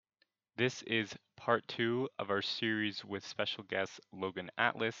This is part two of our series with special guest Logan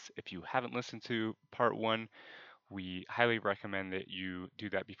Atlas. If you haven't listened to part one, we highly recommend that you do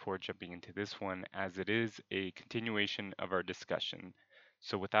that before jumping into this one, as it is a continuation of our discussion.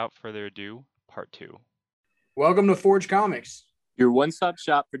 So, without further ado, part two. Welcome to Forge Comics, your one-stop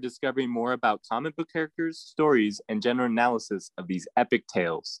shop for discovering more about comic book characters, stories, and general analysis of these epic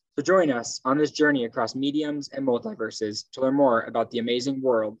tales. So join us on this journey across mediums and multiverses to learn more about the amazing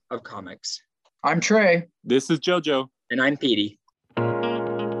world of comics. I'm Trey. This is JoJo. And I'm Petey.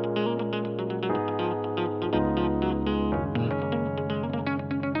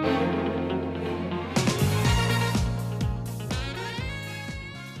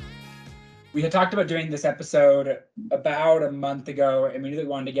 We had talked about doing this episode about a month ago, and we really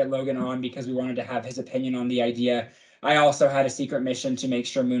wanted to get Logan on because we wanted to have his opinion on the idea. I also had a secret mission to make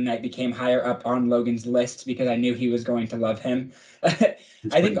sure Moon Knight became higher up on Logan's list because I knew he was going to love him. I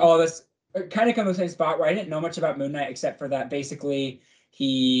think all of this kind of comes to the same spot where I didn't know much about Moon Knight except for that basically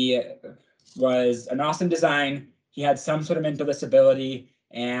he was an awesome design. He had some sort of mental disability,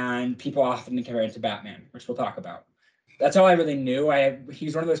 and people often compare him to Batman, which we'll talk about. That's all I really knew.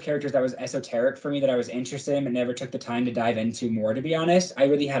 He's one of those characters that was esoteric for me that I was interested in and never took the time to dive into more, to be honest. I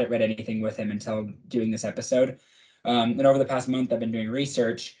really hadn't read anything with him until doing this episode. And over the past month, I've been doing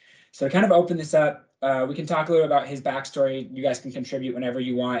research. So to kind of open this up, we can talk a little about his backstory. You guys can contribute whenever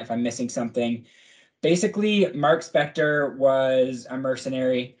you want if I'm missing something. Basically, Mark Spector was a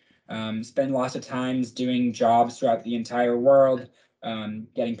mercenary, spent lots of times doing jobs throughout the entire world.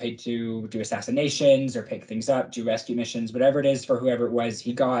 Getting paid to do assassinations or pick things up, do rescue missions, whatever it is for whoever it was.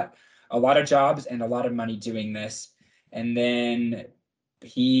 He got a lot of jobs and a lot of money doing this. And then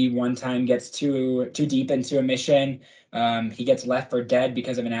he one time gets too deep into a mission. He gets left for dead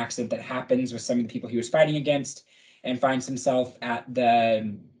because of an accident that happens with some of the people he was fighting against, and finds himself at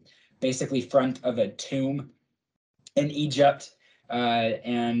the basically front of a tomb in Egypt.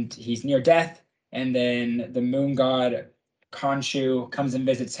 And he's near death. And then the moon god Khonshu comes and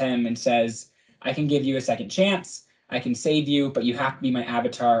visits him and says, I can give you a second chance. I can save you, but you have to be my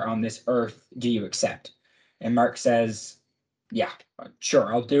avatar on this earth. Do you accept? And Mark says, yeah,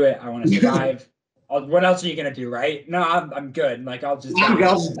 sure, I'll do it. I want to survive. What else are you going to do, right? No, I'm good. Like, I'll just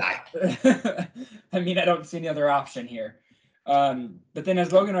die. I mean, I don't see any other option here. But then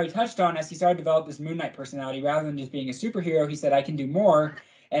as Logan already touched on, as he started to develop this Moon Knight personality, rather than just being a superhero, he said, I can do more.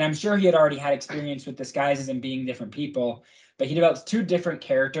 And I'm sure he had already had experience with disguises and being different people. But he develops two different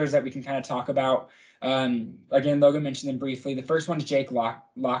characters that we can kind of talk about. Again, Logan mentioned them briefly. The first one is Jake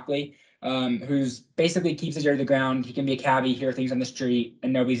Lockley, who's basically keeps his ear to the ground. He can be a cabbie, hear things on the street,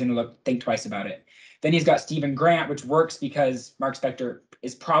 and nobody's going to think twice about it. Then he's got Stephen Grant, which works because Mark Spector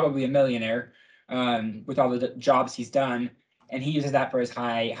is probably a millionaire with all the jobs he's done. And he uses that for his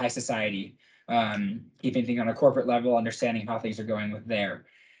high society, keeping things on a corporate level, understanding how things are going with there.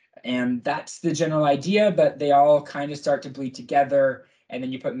 And that's the general idea, but they all kind of start to bleed together. And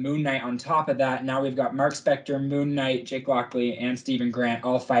then you put Moon Knight on top of that. Now we've got Mark Spector, Moon Knight, Jake Lockley, and Stephen Grant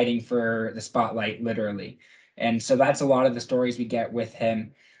all fighting for the spotlight, literally. And so that's a lot of the stories we get with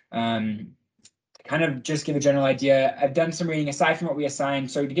him. To kind of just give a general idea, I've done some reading aside from what we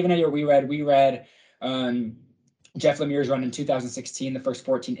assigned. So to give an idea what we read Jeff Lemire's run in 2016, the first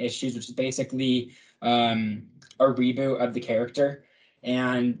 14 issues, which is basically a reboot of the character.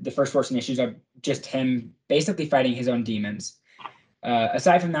 And the first 14 issues are just him basically fighting his own demons.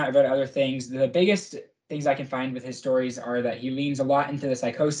 Aside from that, I've read other things. The biggest things I can find with his stories are that he leans a lot into the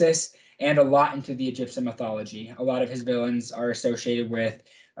psychosis and a lot into the Egyptian mythology. A lot of his villains are associated with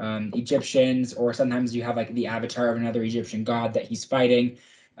Egyptians, or sometimes you have like the avatar of another Egyptian god that he's fighting,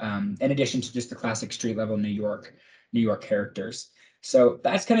 in addition to just the classic street level New York characters. So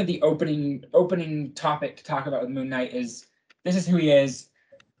that's kind of the opening topic to talk about with Moon Knight. Is this is who he is.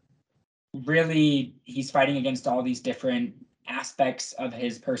 Really, he's fighting against all these different aspects of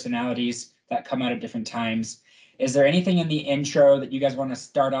his personalities that come out at different times. Is there anything in the intro that you guys want to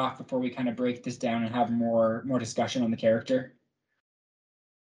start off before we kind of break this down and have more discussion on the character?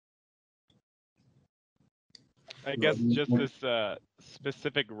 I guess just this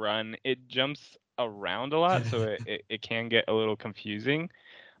specific run, it jumps around a lot, so it can get a little confusing.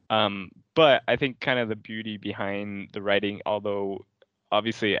 But I think kind of the beauty behind the writing, although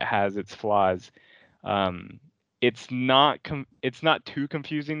obviously it has its flaws, it's not too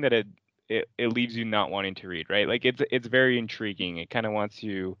confusing that it leaves you not wanting to read, right? Like it's very intriguing. It kind of wants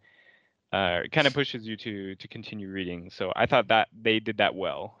you, it kind of pushes you to continue reading. So I thought that they did that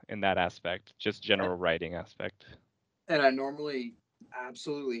well in that aspect, just general writing aspect. And I normally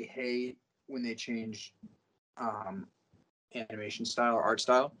absolutely hate when they change animation style or art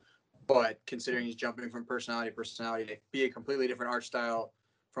style. but considering he's jumping from personality to personality to be a completely different art style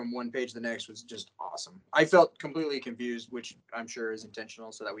from one page to the next was just awesome. I felt completely confused, which I'm sure is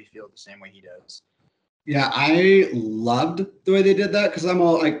intentional so that we feel the same way he does. Yeah, I loved the way they did that because I'm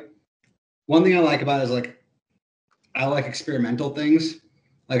all like, one thing I like about it is like, I like experimental things.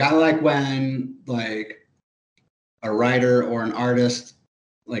 Like I like when like a writer or an artist,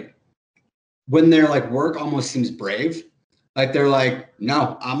 like when their like work almost seems brave. Like they're like,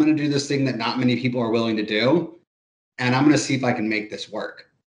 no, I'm gonna do this thing that not many people are willing to do, and I'm gonna see if I can make this work.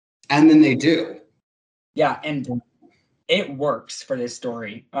 And then they do. Yeah, and it works for this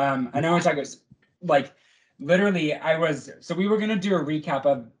story. I know it's like literally we were gonna do a recap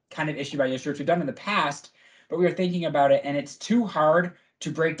of kind of issue by issue, which we've done in the past, but we were thinking about it, and it's too hard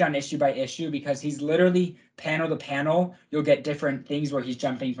to break down issue by issue because he's literally panel to panel. You'll get different things where he's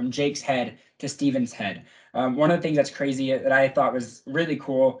jumping from Jake's head to Steven's head. One of the things that's crazy that I thought was really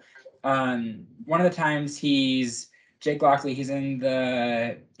cool. One of the times Jake Lockley, he's in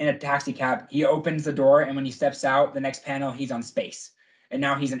a taxi cab. He opens the door, and when he steps out, the next panel, he's on space. And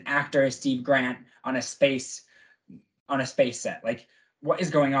now he's an actor as Steve Grant on a space set. Like, what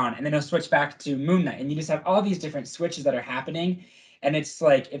is going on? And then he'll switch back to Moon Knight, and you just have all these different switches that are happening. And it's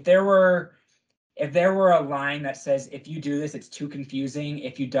like if there were a line that says, if you do this, it's too confusing.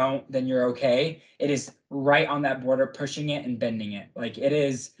 If you don't, then you're okay. It is right on that border, pushing it and bending it. Like it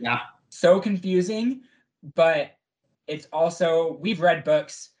is so confusing, but it's also, we've read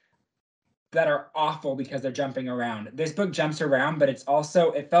books that are awful because they're jumping around. This book jumps around, but it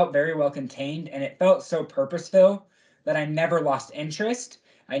felt very well contained, and it felt so purposeful that I never lost interest.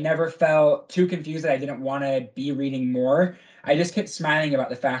 I never felt too confused that I didn't want to be reading more. I just kept smiling about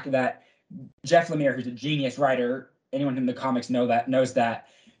the fact that Jeff Lemire, who's a genius writer, anyone in the comics knows that,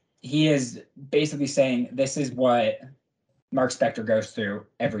 he is basically saying this is what Mark Spector goes through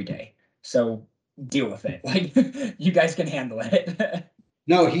every day. So deal with it. Like you guys can handle it.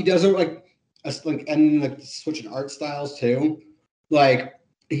 No, he doesn't and like switching art styles too. Like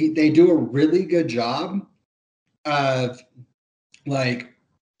they do a really good job of like,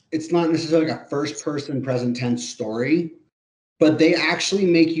 it's not necessarily like a first person present tense story, but they actually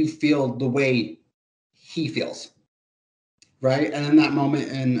make you feel the way he feels. Right. And in that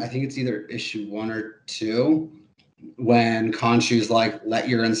moment, and I think it's either issue 1 or 2, when Khonshu's like, let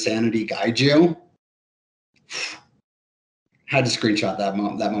your insanity guide you. Had to screenshot that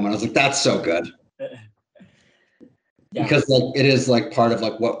moment. I was like, that's so good. Yeah. Because like it is like part of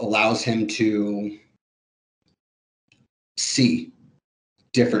like what allows him to see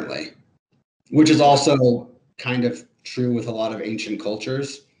differently, which is also kind of true with a lot of ancient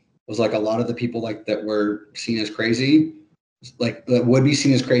cultures. Was like a lot of the people like that were seen as crazy, like that would be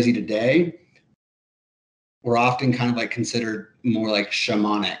seen as crazy today, were often kind of like considered more like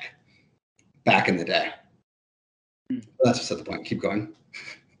shamanic back in the day. That's just the point. Keep going.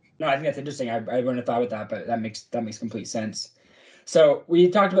 No, I think that's interesting. I wouldn't have thought with that, but that makes complete sense. So we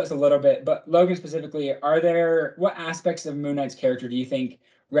talked about this a little bit, but Logan specifically, what aspects of Moon Knight's character do you think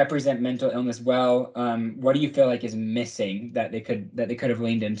represent mental illness well? What do you feel like is missing that they could have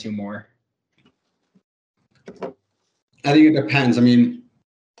leaned into more? I think it depends. I mean,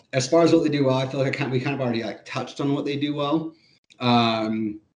 as far as what they do well, I feel like we kind of already like touched on what they do well.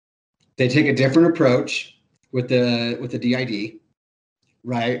 They take a different approach with the DID,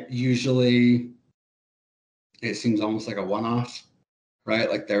 right? Usually it seems almost like a one-off, right?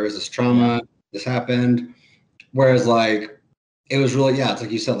 Like there was this trauma, this happened. Whereas like, it was really, it's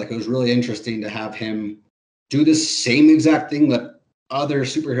like you said, like it was really interesting to have him do the same exact thing that other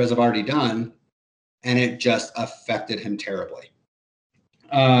superheroes have already done, and it just affected him terribly.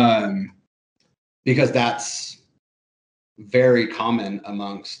 Because that's very common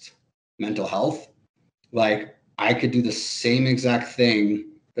amongst mental health. Like I could do the same exact thing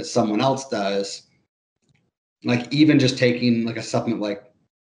that someone else does. Like even just taking like a supplement like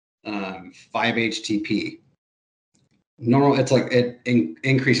 5-HTP. Normal, it's like it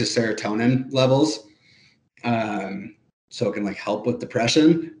increases serotonin levels. So it can like help with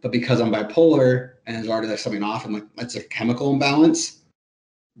depression. But because I'm bipolar and it's already like something off, and like it's a chemical imbalance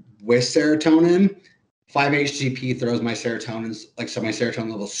with serotonin, 5-HTP throws my serotonin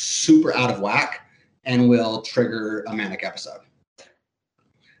levels super out of whack and will trigger a manic episode.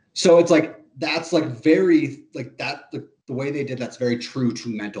 So it's like that's like very like that the way they did that's very true to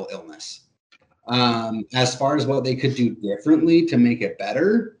mental illness. As far as what they could do differently to make it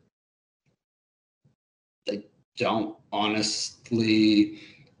better, they don't honestly,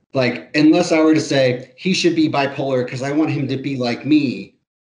 like, unless I were to say he should be bipolar because I want him to be like me,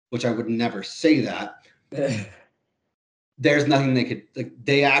 which I would never say that. there's nothing they could like.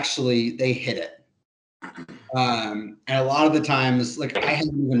 They hit it. And a lot of the times, like I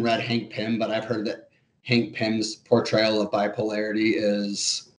haven't even read Hank Pym, but I've heard that Hank Pym's portrayal of bipolarity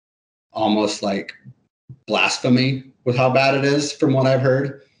is almost like blasphemy with how bad it is, from what I've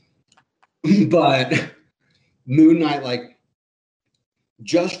heard. But Moon Knight, like,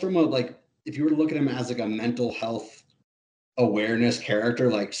 just from a like, if you were to look at him as like a mental health awareness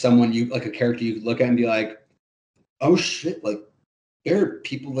character, like someone you like a character you could look at and be like, oh shit, like there are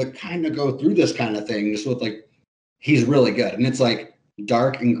people that kind of go through this kind of thing. Just with like, he's really good, and it's like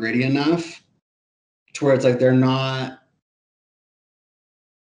dark and gritty enough to where it's like they're not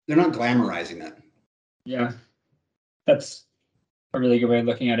glamorizing it. Yeah, that's a really good way of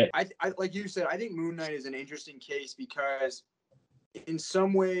looking at it. I like you said, I think Moon Knight is an interesting case because in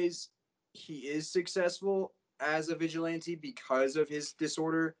some ways he is successful as a vigilante because of his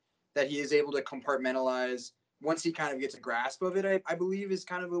disorder, that he is able to compartmentalize once he kind of gets a grasp of it. I believe is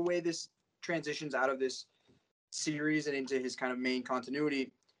kind of the way this transitions out of this series and into his kind of main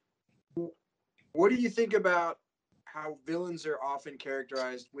continuity. What do you think about how villains are often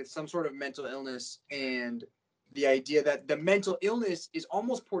characterized with some sort of mental illness, and the idea that the mental illness is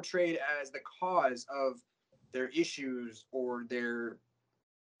almost portrayed as the cause of their issues or their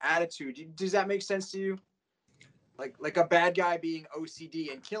attitude? Does that make sense to you? Like a bad guy being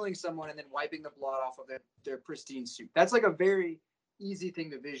OCD and killing someone and then wiping the blood off of their pristine suit. That's like a very easy thing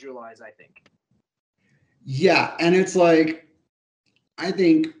to visualize, I think. Yeah, and it's like, I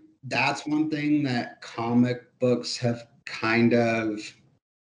think that's one thing that comic books have kind of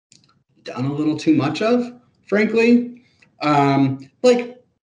done a little too much of, frankly. Like,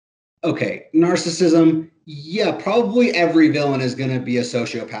 okay, narcissism, yeah, probably every villain is going to be a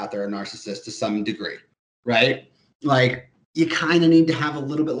sociopath or a narcissist to some degree, right? Like, you kind of need to have a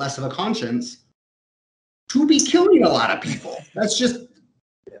little bit less of a conscience to be killing a lot of people. That's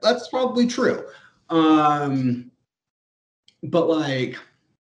probably true. But like,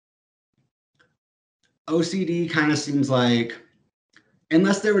 OCD kind of seems like,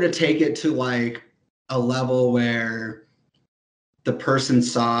 unless they were to take it to like a level where the person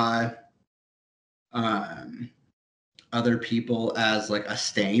saw other people as like a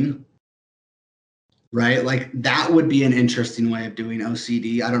stain, right? Like that would be an interesting way of doing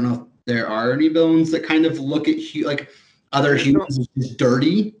OCD. I don't know if there are any villains that kind of look at like other humans as just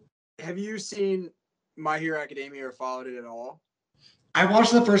dirty. Have you seen My Hero Academia or followed it at all? I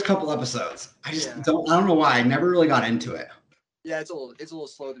watched the first couple episodes. I don't know why. I never really got into it. Yeah, it's a little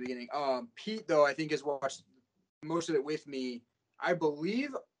slow at the beginning. Pete though, I think has watched most of it with me. I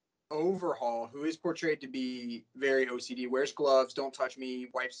believe Overhaul, who is portrayed to be very OCD, wears gloves, don't touch me,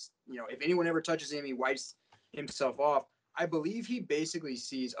 wipes, if anyone ever touches him, he wipes himself off. I believe he basically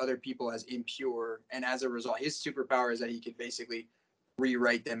sees other people as impure, and as a result, his superpower is that he can basically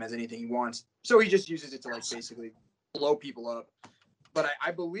rewrite them as anything he wants. So he just uses it to like basically blow people up. But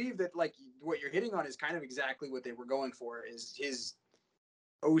I believe that like what you're hitting on is kind of exactly what they were going for, is his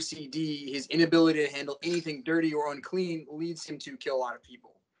OCD, his inability to handle anything dirty or unclean leads him to kill a lot of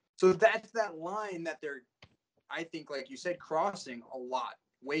people. So that's that line that they're, I think, like you said, crossing a lot,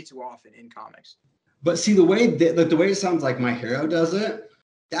 way too often in comics. But see, the way it sounds like My Hero does it,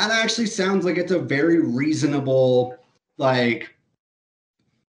 that actually sounds like it's a very reasonable, like,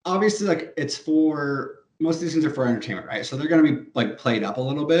 obviously, like it's for, most of these things are for entertainment, right? So they're going to be like played up a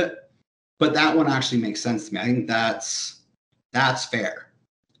little bit, but that one actually makes sense to me. I think that's fair.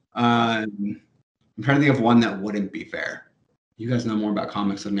 I'm trying to think of one that wouldn't be fair. You guys know more about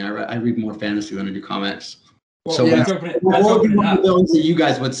comics than me. I read more fantasy than I do comics. Well, so let's what open would be it one of up. the villains that you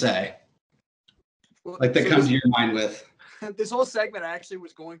guys would say? Well, Like that comes to your mind with? This whole segment, I actually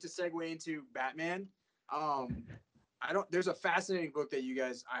was going to segue into Batman. There's a fascinating book that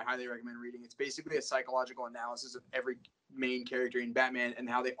I highly recommend reading. It's basically a psychological analysis of every main character in Batman and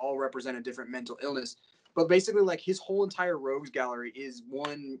how they all represent a different mental illness. But basically, like his whole entire rogues gallery is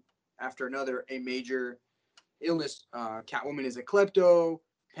one after another a major illness. Catwoman is a klepto.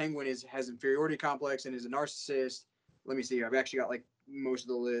 Penguin has inferiority complex and is a narcissist. Let me see. I've actually got like most of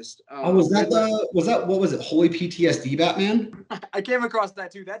the list. Was that what was it? Holy PTSD Batman? I came across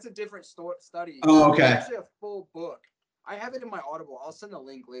that too. That's a different study. Oh, okay. It's actually a full book. I have it in my Audible. I'll send a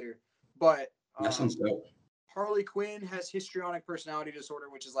link later. But That sounds dope. Harley Quinn has histrionic personality disorder,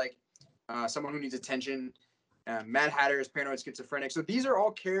 which is like someone who needs attention. Mad Hatter is paranoid schizophrenic. So these are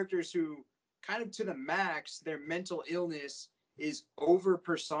all characters who, kind of to the max, their mental illness is over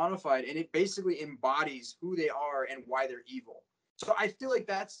personified, and it basically embodies who they are and why they're evil. So I feel like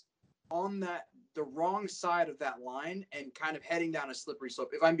that's on the wrong side of that line and kind of heading down a slippery slope,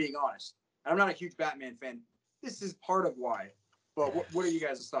 if I'm being honest. I'm not a huge Batman fan this is part of why. But what are you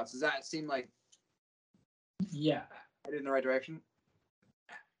guys' thoughts? Does that seem like Yeah. headed in the right direction?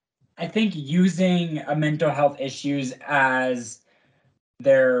 I think using a mental health issues as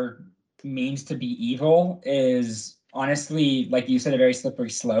their means to be evil is honestly, like you said, a very slippery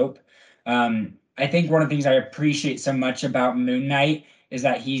slope. I think one of the things I appreciate so much about Moon Knight is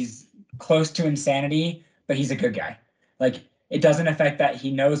that he's close to insanity, but he's a good guy. Like, it doesn't affect that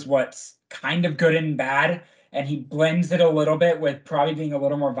he knows what's kind of good and bad, and he blends it a little bit with probably being a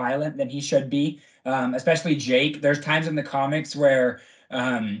little more violent than he should be. Especially Jake. There's times in the comics where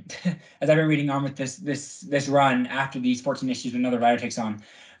as I've been reading on with this run after these 14 issues, another writer takes on.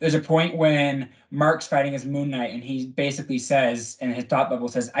 There's a point when Mark's fighting as Moon Knight, and he basically says, and his thought bubble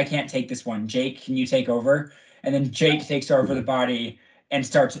says, "I can't take this one. Jake, can you take over?" And then Jake takes over the body and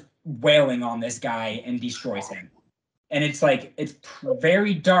starts wailing on this guy and destroys him. And it's like, it's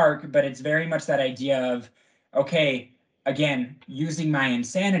very dark, but it's very much that idea of, okay, again, using my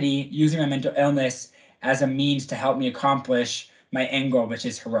insanity, using my mental illness as a means to help me accomplish my end goal, which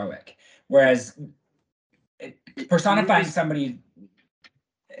is heroic. Whereas personifying somebody,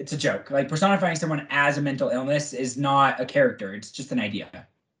 it's a joke. Like, personifying someone as a mental illness is not a character. It's just an idea.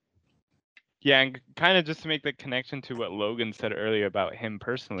 Yeah, and kind of just to make the connection to what Logan said earlier about him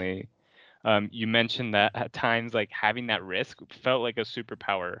personally, you mentioned that at times, like, having that risk felt like a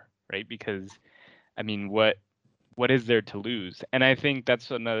superpower, right? Because, I mean, what is there to lose? And I think that's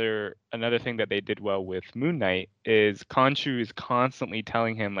another thing that they did well with Moon Knight is Khonshu is constantly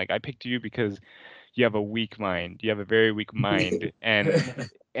telling him, like, I picked you because you have a weak mind. You have a very weak mind. And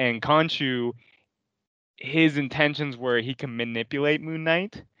Khonshu, his intentions were he can manipulate Moon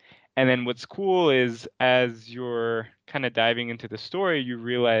Knight. And then what's cool is as you're kind of diving into the story, you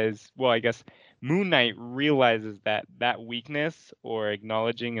realize, well, I guess Moon Knight realizes that that weakness, or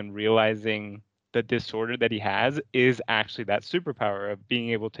acknowledging and realizing the disorder that he has, is actually that superpower of being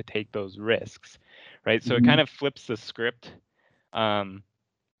able to take those risks, right? So it kind of flips the script, turns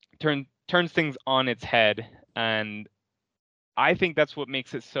things on its head, and I think that's what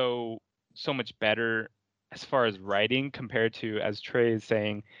makes it so much better as far as writing compared to, as Trey is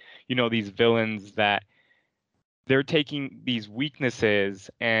saying, these villains that they're taking these weaknesses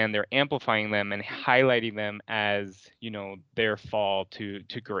and they're amplifying them and highlighting them as, their fall to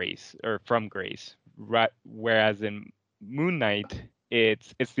grace, or from grace. Right? Whereas in Moon Knight,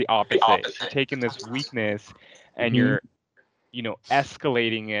 it's the opposite. You're taking this weakness and you're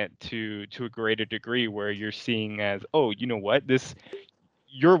escalating it to a greater degree, where you're seeing as, oh, you know what,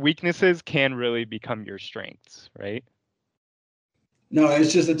 your weaknesses can really become your strengths, right? No,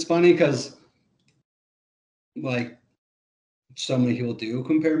 it's funny because, like, so many people do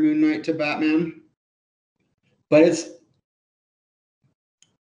compare Moon Knight to Batman, but it's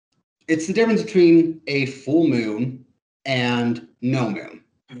the difference between a full moon and no moon.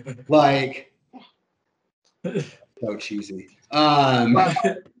 Like, so cheesy.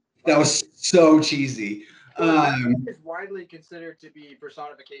 That was so cheesy. It's widely considered to be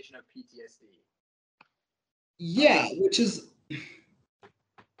personification of PTSD. Yeah, which is,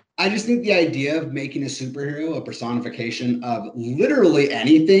 I just think the idea of making a superhero a personification of literally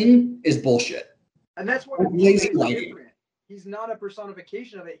anything is bullshit. And that's what Lazy is writing. different. He's not a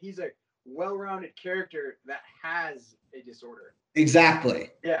personification of it. He's a well-rounded character that has a disorder. Exactly.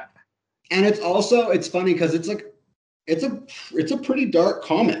 Yeah. And it's funny because it's like, it's a pretty dark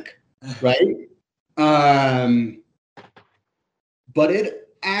comic, right? But it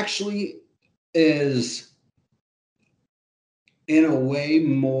actually is in a way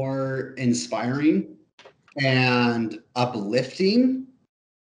more inspiring and uplifting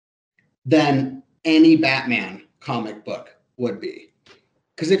than any Batman comic book would be.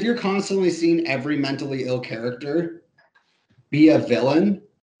 Because if you're constantly seeing every mentally ill character be a villain,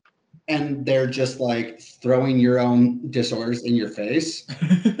 and they're just like throwing your own disorders in your face,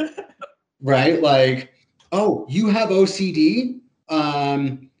 right? Like, oh, you have OCD.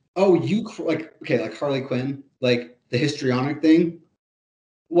 Oh, like Harley Quinn, like the histrionic thing.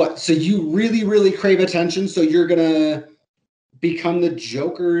 What? So you really, really crave attention, so you're gonna become the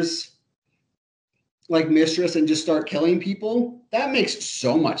Joker's like mistress and just start killing people? That makes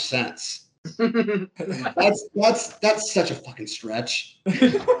so much sense. that's such a fucking stretch.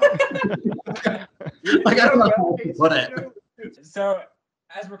 Like, I don't know how to put it. So,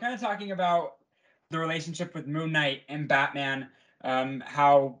 as we're kind of talking about the relationship with Moon Knight and Batman,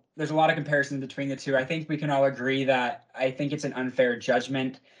 how there's a lot of comparison between the two, I think we can all agree that I think it's an unfair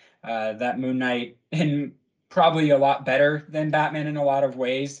judgment that Moon Knight is probably a lot better than Batman in a lot of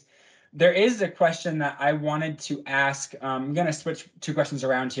ways. There is a question that I wanted to ask. I'm going to switch two questions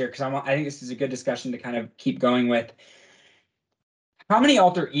around here because I think this is a good discussion to kind of keep going with. How many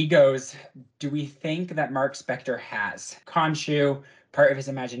alter egos do we think that Mark Spector has? Khonshu, part of his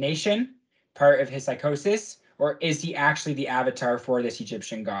imagination, part of his psychosis, or is he actually the avatar for this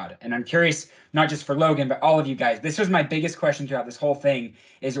Egyptian god? And I'm curious, not just for Logan, but all of you guys. This was my biggest question throughout this whole thing: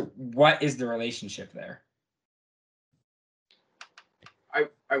 is what is the relationship there?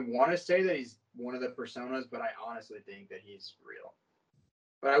 I want to say that he's one of the personas, but I honestly think that he's real.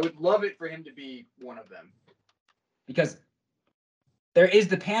 But I would love it for him to be one of them. Because there is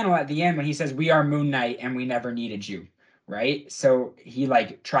the panel at the end when he says, "We are Moon Knight and we never needed you," right? So he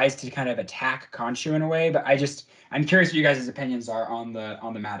like tries to kind of attack Khonshu in a way, but I'm curious what you guys' opinions are on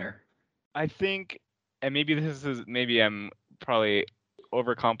the matter. I think, and maybe I'm probably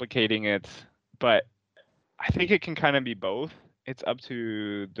overcomplicating it, but I think it can kind of be both. It's up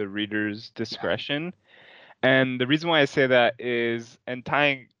to the reader's discretion. And the reason why I say that is, and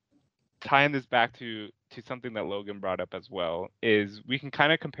tying this back to something that Logan brought up as well, is we can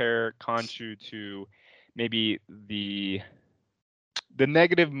kind of compare Khonshu to maybe the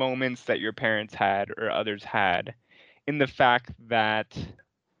negative moments that your parents had or others had, in the fact that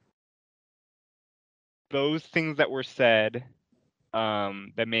those things that were said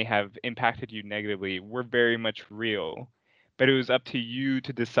that may have impacted you negatively were very much real, but it was up to you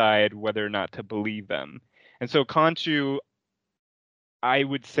to decide whether or not to believe them. And so Khonshu, I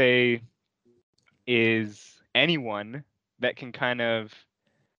would say, is anyone that can kind of,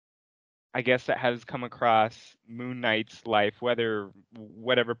 I guess, that has come across Moon Knight's life, whatever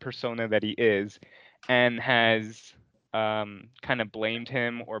persona that he is, and has kind of blamed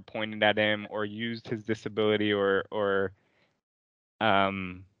him or pointed at him or used his disability or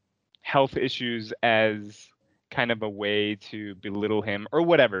health issues as kind of a way to belittle him or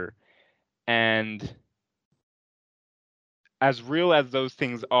whatever. And as real as those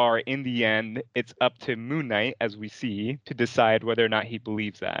things are, in the end, it's up to Moon Knight, as we see, to decide whether or not he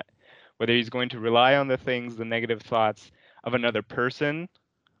believes that. Whether he's going to rely on the negative thoughts of another person,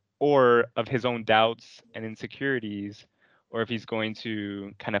 or of his own doubts and insecurities, or if he's going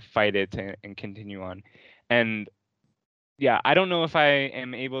to kind of fight it and continue on. And yeah, I don't know if I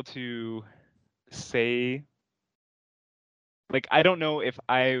am able to say, like, I don't know if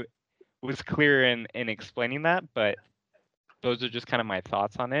I was clear in explaining that, but those are just kind of my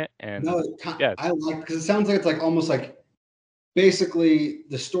thoughts on it. And No, yeah, I like, because it sounds like it's like almost like basically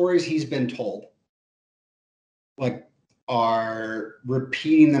the stories he's been told, like, are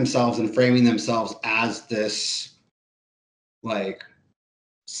repeating themselves and framing themselves as this, like,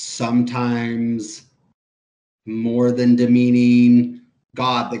 sometimes more than demeaning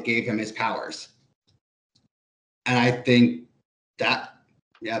God that gave him his powers. And I think that,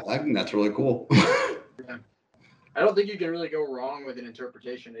 yeah, I think that's really cool. Yeah. I don't think you can really go wrong with an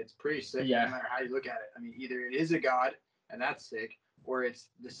interpretation. It's pretty sick, Yeah. no matter how you look at it. I mean, either it is a god, and that's sick, or it's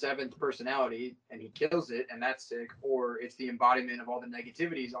the seventh personality, and he kills it, and that's sick, or it's the embodiment of all the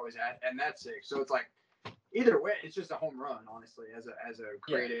negativity he's always had, and that's sick. So it's like, either way, it's just a home run, honestly, as a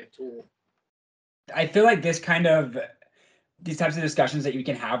creative tool. I feel like these types of discussions that you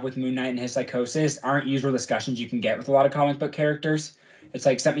can have with Moon Knight and his psychosis aren't usual discussions you can get with a lot of comic book characters. It's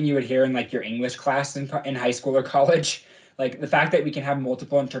like something you would hear in like your English class in high school or college. Like the fact that we can have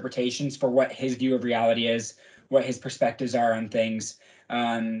multiple interpretations for what his view of reality is, what his perspectives are on things,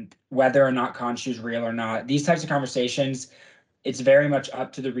 whether or not Khonshu is real or not. These types of conversations, it's very much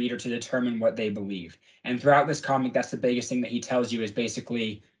up to the reader to determine what they believe. And throughout this comic, that's the biggest thing that he tells you is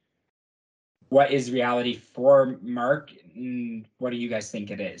basically, what is reality for Mark? What do you guys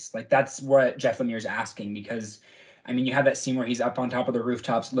think it is? Like, that's what Jeff Lemire's asking, because, I mean, you have that scene where he's up on top of the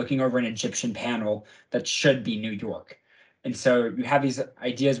rooftops looking over an Egyptian panel that should be New York. And so you have these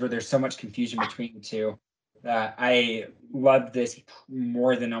ideas where there's so much confusion between the two that I love this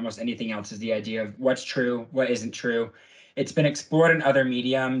more than almost anything else, is the idea of what's true, what isn't true. It's been explored in other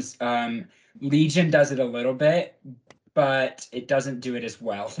mediums. Legion does it a little bit, but it doesn't do it as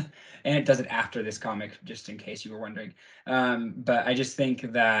well. And it does it after this comic, just in case you were wondering. But I just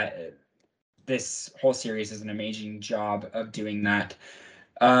think that this whole series is an amazing job of doing that.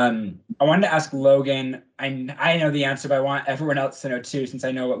 I wanted to ask Logan, I know the answer, but I want everyone else to know too, since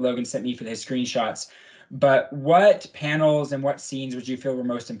I know what Logan sent me for his screenshots. But what panels and what scenes would you feel were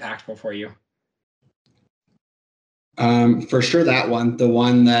most impactful for you? For sure, that one, the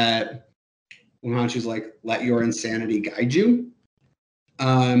one that when she's like, "Let your insanity guide you,"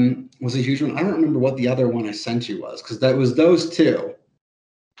 was a huge one. I don't remember what the other one I sent you was, because that was those two.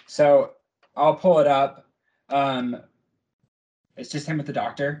 So I'll pull it up. It's just him with the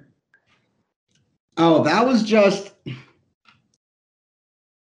doctor. Oh, that was just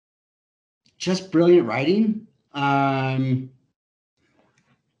brilliant writing. It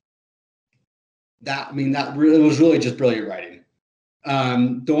was really just brilliant writing.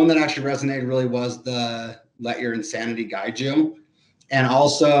 The one that actually resonated really was the "Let Your Insanity Guide You," and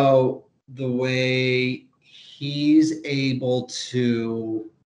also the way he's able to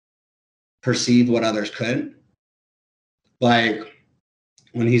perceive what others couldn't. Like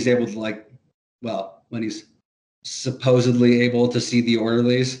when he's able to when he's supposedly able to see the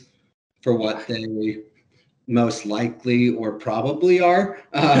orderlies for what they most likely or probably are.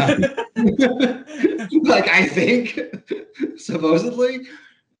 Like I think supposedly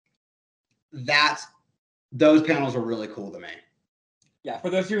those panels were really cool to me. Yeah, for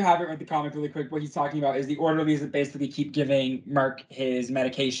those who haven't read the comic really quick, what he's talking about is the orderlies that basically keep giving Mark his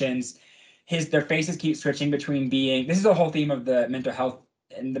medications. Their faces keep switching between being, this is the whole theme of the mental health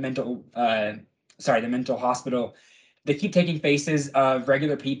and the mental hospital. They keep taking faces of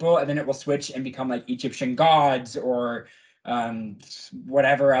regular people, and then it will switch and become like Egyptian gods or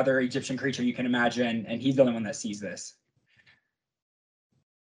whatever other Egyptian creature you can imagine. And he's the only one that sees this.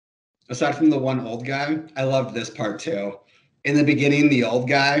 Aside from the one old guy, I loved this part too. In the beginning, the old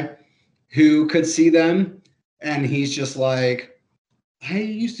guy who could see them, and he's just like, I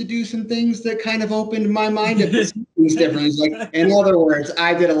used to do some things that kind of opened my mind to things different. He's like, in other words,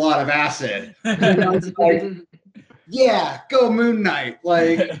 I did a lot of acid. And I was like, yeah, go Moon Knight.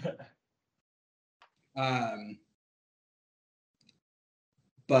 Like,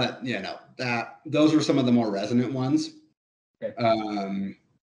 but yeah, no, those were some of the more resonant ones. Okay.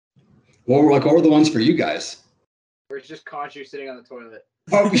 What were the ones for you guys? Where it's just Khonshu sitting on the toilet.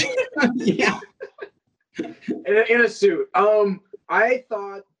 Oh, yeah. in a suit. I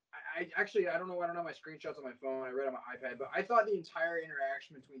thought I don't know my screenshots on my phone. I read on my iPad, but I thought the entire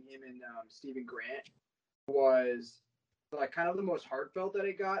interaction between him and Stephen Grant was like kind of the most heartfelt that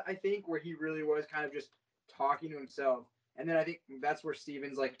it got. I think where he really was kind of just talking to himself, and then I think that's where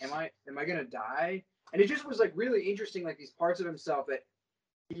Stephen's like, "Am I gonna die?" And it just was like really interesting, like these parts of himself that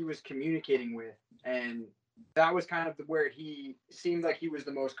he was communicating with, and that was kind of where he seemed like he was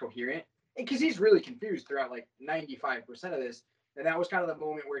the most coherent, because he's really confused throughout like 95% of this, and that was kind of the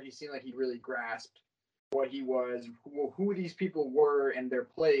moment where he seemed like he really grasped what he was, who these people were and their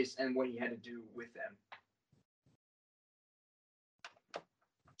place, and what he had to do with them.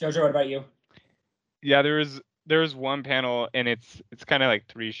 Jojo, what about you? Yeah, there was one panel, and it's kind of like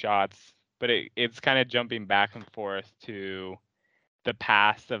 3 shots, but it's kind of jumping back and forth to the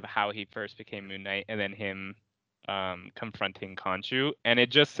past of how he first became Moon Knight, and then him confronting Khonshu. And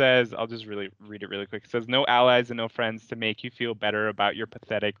it just says, I'll just really read it really quick. It says, "No allies and no friends to make you feel better about your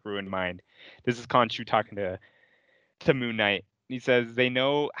pathetic, ruined mind." This is Khonshu talking to Moon Knight. He says, "They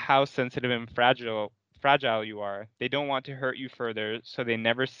know how sensitive and fragile you are. They don't want to hurt you further, so they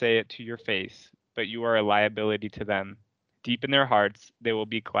never say it to your face, but you are a liability to them. Deep in their hearts, they will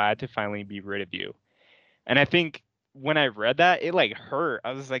be glad to finally be rid of you." And I think when I read that, it like hurt.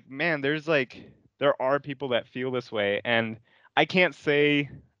 I was like, man, there are people that feel this way, and I can't say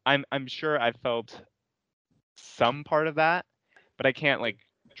I'm sure I felt some part of that, but I can't like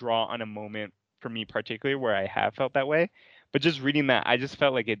draw on a moment for me particularly where I have felt that way. But just reading that, I just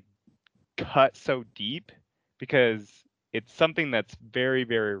felt like it cut so deep because it's something that's very,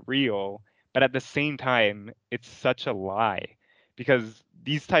 very real, but at the same time, it's such a lie because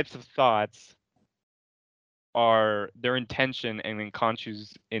these types of thoughts are their intention, and then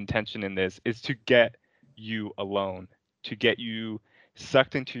Khonshu's intention in this is to get you alone, to get you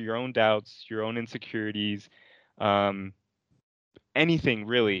sucked into your own doubts, your own insecurities, anything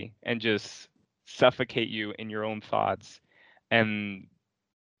really, and just suffocate you in your own thoughts and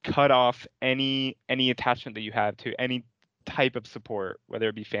cut off any attachment that you have to any type of support, whether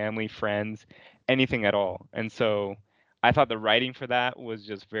it be family, friends, anything at all. And so I thought the writing for that was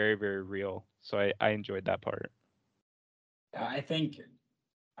just very, very real. So I enjoyed that part. I think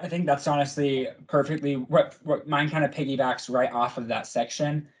that's honestly perfectly what mine kind of piggybacks right off of that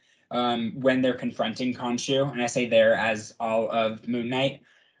section when they're confronting Khonshu, and I say there as all of Moon Knight,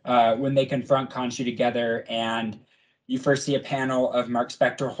 when they confront Khonshu together, and you first see a panel of Mark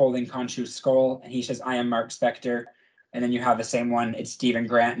Spector holding Khonshu's skull, and he says, "I am Mark Spector," and then you have the same one. It's Stephen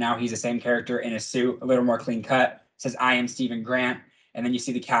Grant. Now he's the same character in a suit, a little more clean cut. Says, "I am Stephen Grant," and then you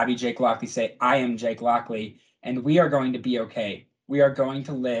see the cabbie Jake Lockley say, "I am Jake Lockley, and we are going to be okay. We are going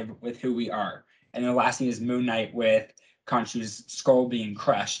to live with who we are." And then the last thing is Moon Knight with Khonshu's skull being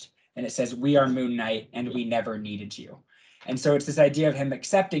crushed. And it says, "We are Moon Knight and we never needed you." And so it's this idea of him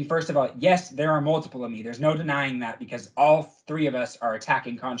accepting, first of all, yes, there are multiple of me. There's no denying that because all 3 of us are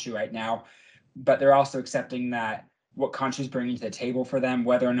attacking Khonshu right now. but they're also accepting that what Khonshu's bringing to the table for them,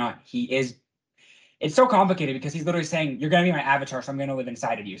 whether or not he is. It's so complicated because he's literally saying, you're going to be my avatar, so I'm going to live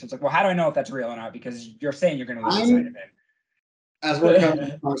inside of you. So it's like, well, how do I know if that's real or not? Because you're saying you're going to live inside of him. As we're having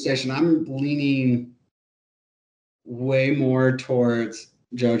the conversation, I'm leaning way more towards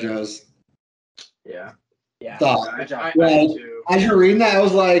JoJo's Yeah. thought. I too. As you're reading that, I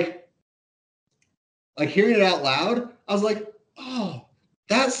was like hearing it out loud, I was like, oh,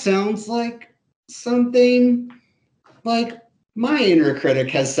 that sounds like something like my inner critic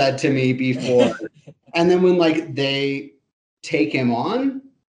has said to me before. And then when like they take him on,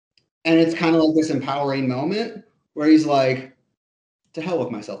 and it's kind of like this empowering moment where he's like, to hell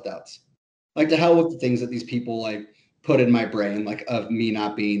with my self-doubts. Like, to hell with the things that these people like put in my brain, like of me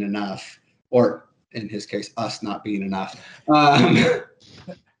not being enough, or in his case, us not being enough.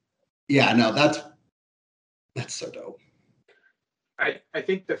 Yeah, no, that's so dope. I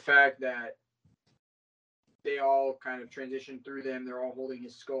think the fact that they all kind of transition through them, they're all holding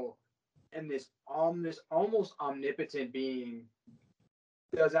his skull, and this almost omnipotent being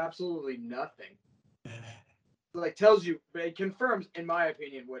does absolutely nothing. Like, tells you, but it confirms, in my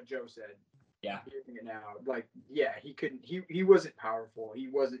opinion, what Joe said. Yeah. Hearing it now, like, yeah, he couldn't. He wasn't powerful. He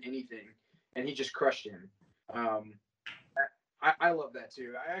wasn't anything, and he just crushed him. I love that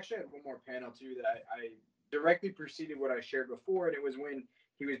too. I actually had one more panel too that I directly preceded what I shared before, and it was when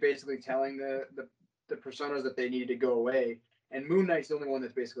he was basically telling the personas that they needed to go away, and Moon Knight's the only one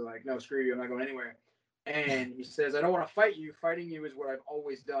that's basically like, no, screw you, I'm not going anywhere. And he says, I don't want to fight you. Fighting you is what I've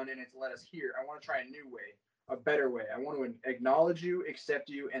always done, and it's led us here. I want to try a new way, a better way. I want to acknowledge you, accept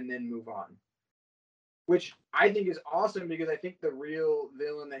you, and then move on. Which I think is awesome, because I think the real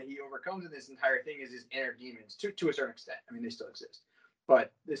villain that he overcomes in this entire thing is his inner demons, to a certain extent. I mean, they still exist.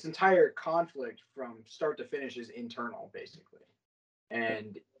 But this entire conflict from start to finish is internal, basically.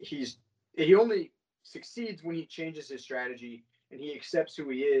 And he only succeeds when he changes his strategy and he accepts who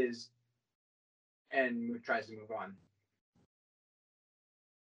he is and tries to move on.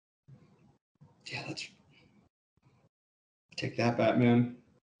 Yeah, take that, Batman.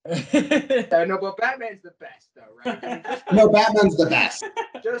 No, but Batman's the best, though, right? I mean, no, Batman's the best.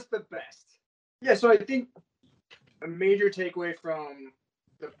 Just the best. Yeah, so I think a major takeaway from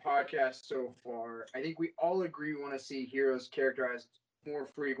the podcast so far, I think we all agree we want to see heroes characterized more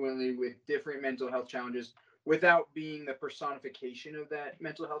frequently with different mental health challenges without being the personification of that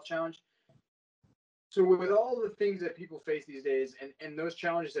mental health challenge. So with all the things that people face these days, and those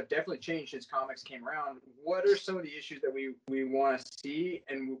challenges have definitely changed since comics came around, what are some of the issues that we want to see,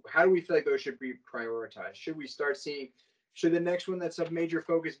 and how do we feel like those should be prioritized? Should we start seeing, should the next one that's of major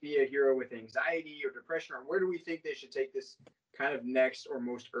focus be a hero with anxiety or depression, or where do we think they should take this kind of next or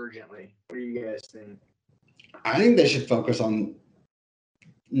most urgently? What do you guys think? I think they should focus on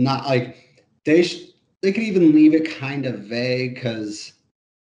not like they could even leave it kind of vague, because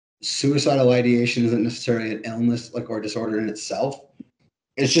suicidal ideation isn't necessarily an illness like or disorder in itself.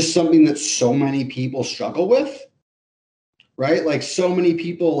 It's just something that so many people struggle with, right? Like so many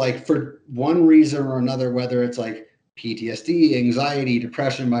people, like for one reason or another, whether it's like PTSD, anxiety,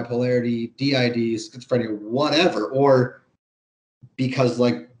 depression, bipolarity, DID, schizophrenia, whatever, or because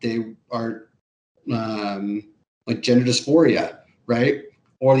like they are like gender dysphoria, right?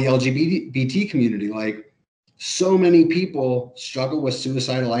 Or the LGBT community, like so many people struggle with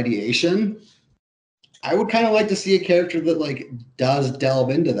suicidal ideation. I would kind of like to see a character that like does delve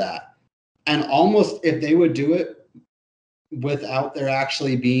into that, and almost if they would do it without there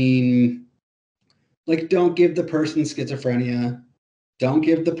actually being like, don't give the person schizophrenia, don't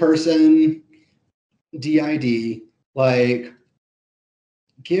give the person DID, like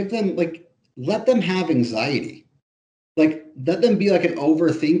give them like, let them have anxiety, like let them be like an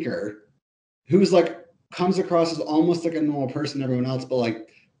overthinker who's like comes across as almost like a normal person to everyone else, but like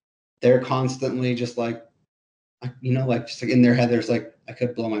they're constantly just like, you know, like just like in their head, there's like, I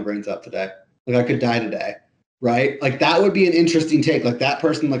could blow my brains out today. Like I could die today. Right. Like that would be an interesting take. Like that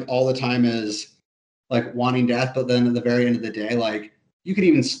person, like all the time is like wanting death. But then at the very end of the day, like you could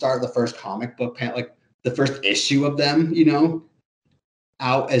even start the first comic book, like the first issue of them, you know,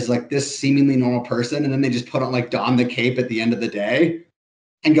 out as like this seemingly normal person. And then they just put on like don the cape at the end of the day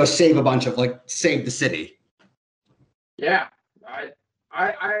and go save a bunch of like save the city. Yeah,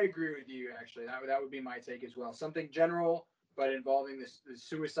 I agree with you. Actually, that would be my take as well. Something general, but involving this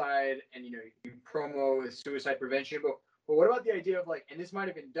suicide, and you promo suicide prevention. But what about the idea of like, and this might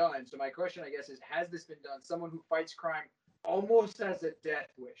have been done. So my question, I guess, is, has this been done? Someone who fights crime almost as a death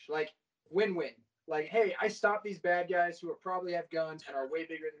wish, like win-win. like, hey, I stop these bad guys who probably have guns and are way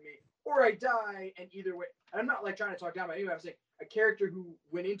bigger than me, or I die, and either way, and I'm not like trying to talk down about anyone. I'm saying a character who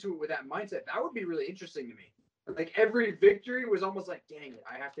went into it with that mindset, that would be really interesting to me. Like every victory was almost like, dang it,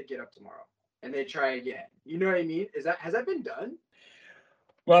 I have to get up tomorrow, and they try again. You know what I mean? Has that been done?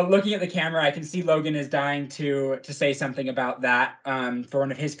 Well, looking at the camera, I can see Logan is dying to say something about that for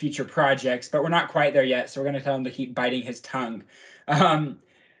one of his future projects, but we're not quite there yet, so we're going to tell him to keep biting his tongue. Um,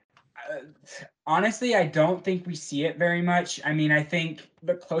 Honestly, I don't think we see it very much. I mean, I think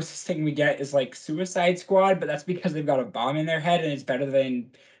the closest thing we get is like Suicide Squad, but that's because they've got a bomb in their head and it's better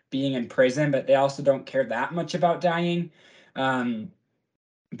than being in prison, but they also don't care that much about dying.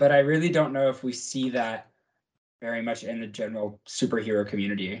 But I really don't know if we see that very much in the general superhero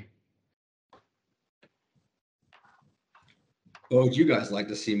community. What would you guys like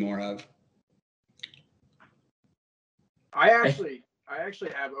to see more of? I actually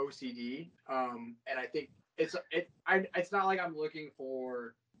have OCD, and I think it's not like I'm looking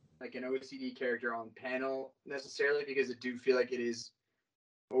for like an OCD character on panel necessarily, because I do feel like it is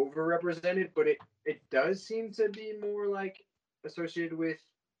overrepresented, but it does seem to be more like associated with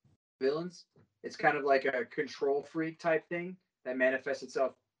villains. It's kind of like a control freak type thing that manifests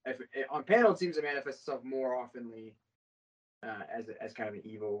itself on panel. It seems to manifest itself more oftenly as kind of an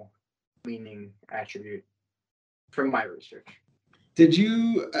evil leaning attribute from my research. Did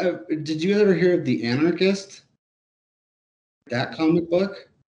you ever hear of The Anarchist? That comic book?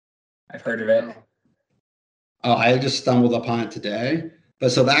 I've heard of it. Oh, I just stumbled upon it today.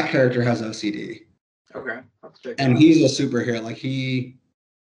 But so that character has OCD. Okay, I'll check that And out. he's a superhero. Like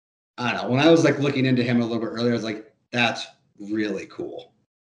I don't know. When I was like looking into him a little bit earlier, I was like, that's really cool.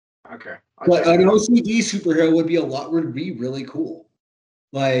 Okay. But an OCD superhero would be really cool.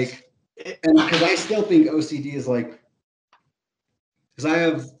 Like, and because I still think OCD is like, because I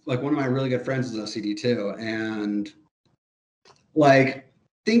have like one of my really good friends is OCD too, and like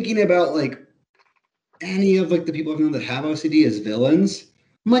thinking about like any of like the people I've known that have OCD as villains,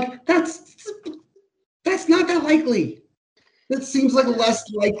 I'm like, that's not that likely. That seems like less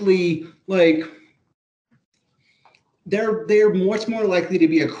likely. Like they're much more likely to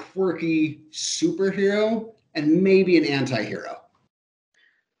be a quirky superhero and maybe an anti-hero.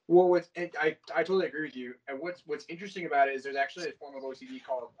 Well, I totally agree with you. And what's interesting about it is there's actually a form of OCD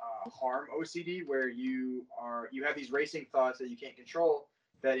called harm OCD, where you have these racing thoughts that you can't control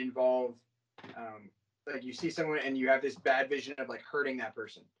that involve like you see someone and you have this bad vision of like hurting that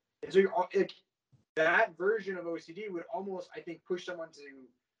person. And so like that version of OCD would almost, I think, push someone to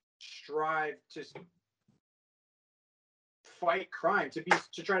strive to fight crime,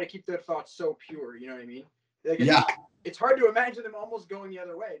 to try to keep their thoughts so pure. You know what I mean? Like it's hard to imagine them almost going the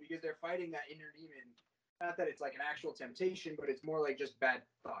other way because they're fighting that inner demon. Not that it's like an actual temptation, but it's more like just bad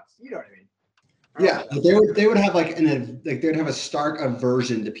thoughts. You know what I mean? They would have like they'd have a stark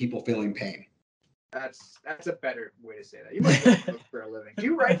aversion to people feeling pain. That's a better way to say that. You might write books for a living. Do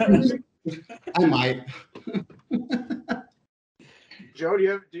you write for a living? I might. Joe, do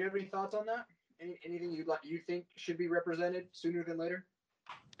you have any thoughts on that? Anything you think should be represented sooner than later?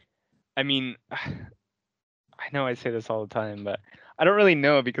 I mean, I know I say this all the time, but I don't really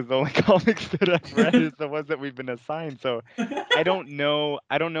know because the only comics that I've read is the ones that we've been assigned. So I don't know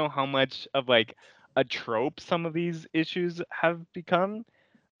how much of like a trope some of these issues have become.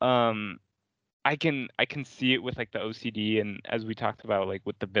 I can see it with like the OCD, and as we talked about, like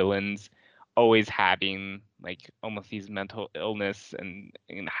with the villains always having like almost these mental illness and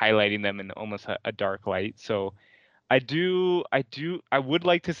highlighting them in almost a dark light. So I would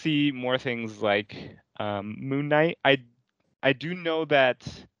like to see more things like Moon Knight. I do know that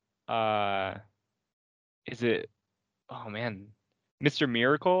is it oh man, Mr.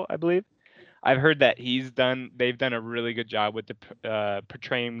 Miracle, I believe. I've heard that they've done a really good job with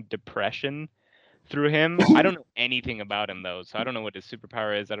portraying depression through him. I don't know anything about him though, so I don't know what his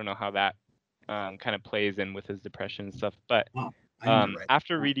superpower is. I don't know how that kind of plays in with his depression and stuff. But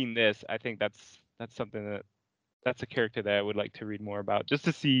after reading this, I think that's something that's a character that I would like to read more about, just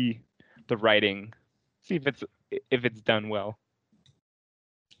to see the writing, see if it's done well.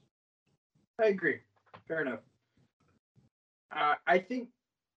 I agree. Fair enough. I think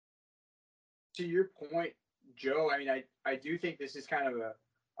to your point, Joe, I mean, I do think this is kind of a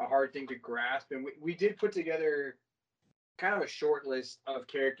hard thing to grasp. And we did put together kind of a short list of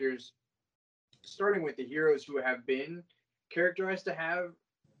characters, starting with the heroes who have been characterized to have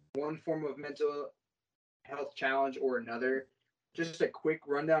one form of mental health challenge or another. Just a quick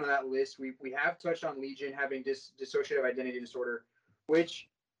rundown of that list. We have touched on Legion having dissociative identity disorder, which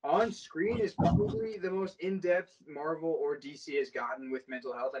on screen is probably the most in-depth Marvel or DC has gotten with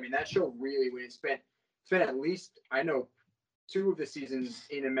mental health. I mean, that show really, when it spent at least, I know, 2 of the seasons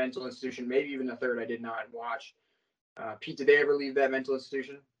in a mental institution, maybe even a third I did not watch. Pete, did they ever leave that mental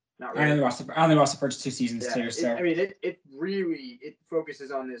institution? Not really. I only watched the first 2 seasons too. So I mean, it really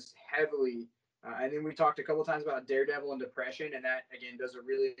focuses on this heavily, and then we talked a couple times about Daredevil and depression, and that again does a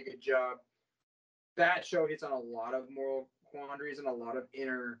really good job. That show hits on a lot of moral quandaries and a lot of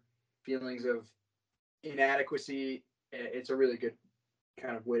inner feelings of inadequacy. It's a really good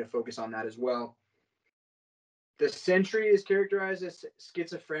kind of way to focus on that as well. The Sentry is characterized as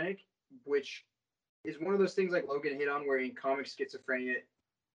schizophrenic, which is one of those things like Logan hit on, where in comics schizophrenia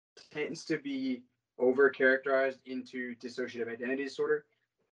tends to be over characterized into dissociative identity disorder.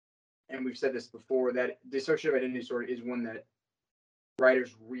 And we've said this before, that dissociative identity disorder is one that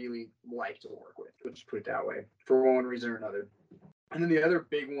writers really like to work with. Let's just put it that way, for one reason or another. And then the other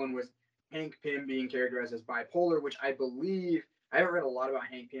big one was Hank Pym being characterized as bipolar, which I believe, I haven't read a lot about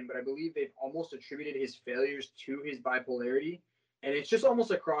Hank Pym, but I believe they've almost attributed his failures to his bipolarity. And it's just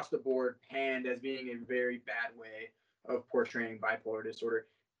almost across the board panned as being a very bad way of portraying bipolar disorder.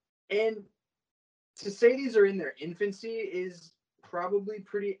 And to say these are in their infancy is probably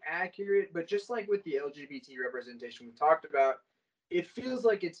pretty accurate, but just like with the LGBT representation we talked about, it feels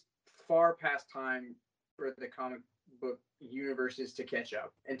like it's far past time for the comic book universes to catch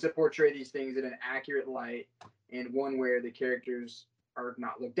up and to portray these things in an accurate light, and one where the characters are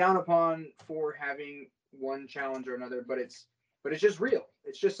not looked down upon for having one challenge or another, but it's just real.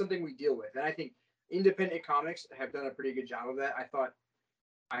 It's just something we deal with. And I think independent comics have done a pretty good job of that. I thought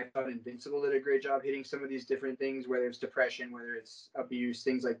Invincible did a great job hitting some of these different things, whether it's depression, whether it's abuse,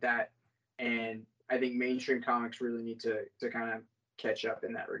 things like that. And I think mainstream comics really need to kind of catch up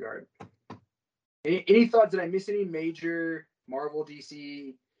in that regard. Any thoughts? Did I miss any major Marvel,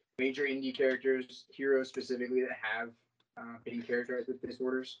 DC, major indie characters, heroes specifically, that have been characterized with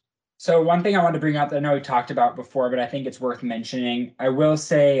disorders? So one thing I wanted to bring up that I know we talked about before, but I think it's worth mentioning. I will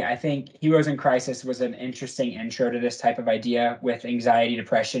say I think Heroes in Crisis was an interesting intro to this type of idea with anxiety,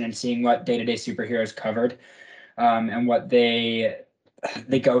 depression, and seeing what day-to-day superheroes covered, and what they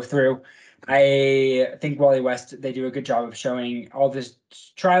go through. I think Wally West, they do a good job of showing all the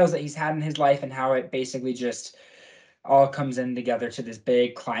trials that he's had in his life and how it basically just all comes in together to this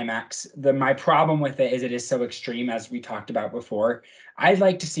big climax. My problem with it is so extreme, as we talked about before. I'd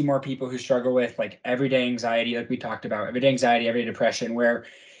like to see more people who struggle with like everyday anxiety, like we talked about, everyday anxiety, everyday depression, where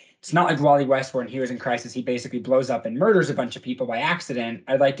it's not like Wally West, where when he was in Crisis, he basically blows up and murders a bunch of people by accident.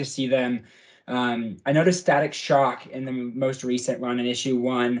 I'd like to see them. I noticed Static Shock in the most recent run in issue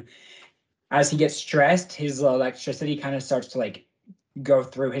 1. As he gets stressed, his electricity kind of starts to like go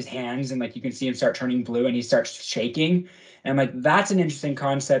through his hands, and like you can see him start turning blue and he starts shaking. And like that's an interesting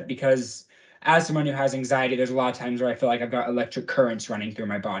concept, because as someone who has anxiety, there's a lot of times where I feel like I've got electric currents running through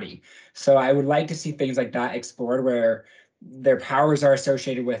my body. So I would like to see things like that explored, where their powers are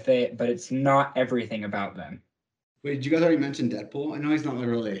associated with it, but it's not everything about them. Wait, did you guys already mention Deadpool? I know he's not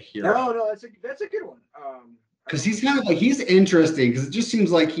really a hero. No, that's a good one. Because he's kind of like, he's interesting, because it just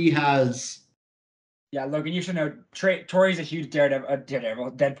seems like he has. Yeah, Logan, you should know Tori's a huge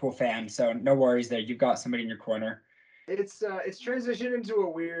Deadpool fan, so no worries there. You've got somebody in your corner. It's transitioned into a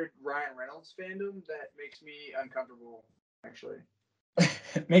weird Ryan Reynolds fandom that makes me uncomfortable, actually.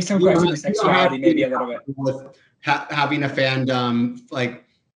 Makes him question his sexuality maybe a little bit. With having a fandom like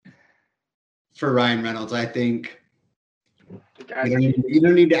for Ryan Reynolds, I think you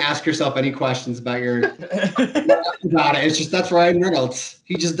don't need to ask yourself any questions about about it. It's just, that's Ryan Reynolds.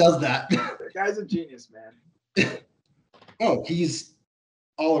 He just does that. The guy's a genius, man. Oh, he's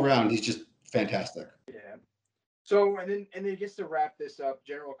all around. He's just fantastic. Yeah. So and then just to wrap this up,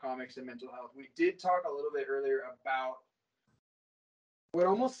 general comics and mental health. We did talk a little bit earlier about what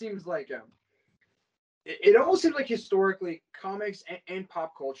almost seems like it almost seems like historically comics and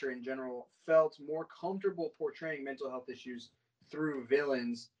pop culture in general felt more comfortable portraying mental health issues through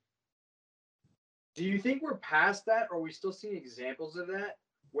villains. Do you think we're past that, or are we still seeing examples of that?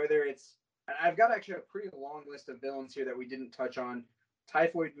 Whether it's, I've got actually a pretty long list of villains here that we didn't touch on.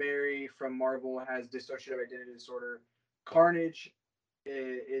 Typhoid Mary from Marvel has dissociative identity disorder. Carnage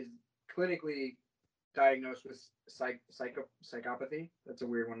is clinically diagnosed with psychopathy. That's a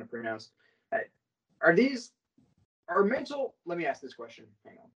weird one to pronounce. Let me ask this question.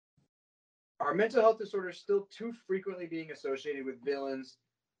 Hang on. Are mental health disorders still too frequently being associated with villains?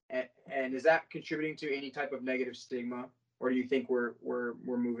 And is that contributing to any type of negative stigma? Or do you think we're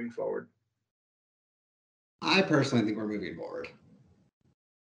moving forward? I personally think we're moving forward.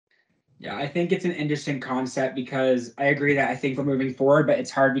 Yeah, I think it's an interesting concept because I agree that I think we're moving forward, but it's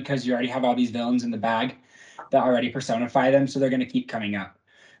hard because you already have all these villains in the bag that already personify them, so they're going to keep coming up.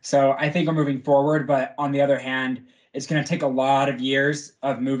 So I think we're moving forward, but on the other hand, it's going to take a lot of years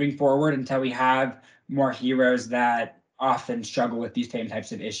of moving forward until we have more heroes that often struggle with these same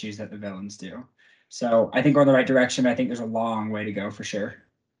types of issues that the villains do. So I think we're in the right direction, but I think there's a long way to go for sure.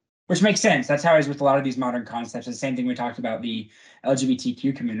 Which makes sense. That's how it is with a lot of these modern concepts. It's the same thing we talked about the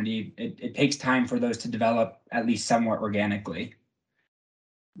LGBTQ community. It takes time for those to develop at least somewhat organically.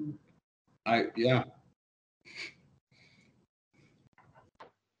 Yeah.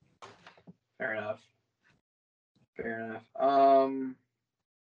 Fair enough.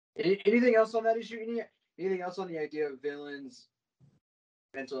 Anything else on that issue? Anything else on the idea of villains,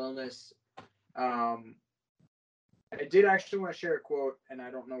 mental illness? I did actually want to share a quote, and I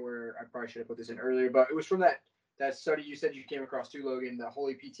don't know where I probably should have put this in earlier, but it was from that study you said you came across too, Logan, the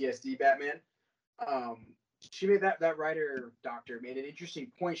Holy PTSD Batman. She made that writer doctor made an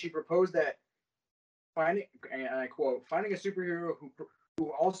interesting point. She proposed that finding, and I quote, finding a superhero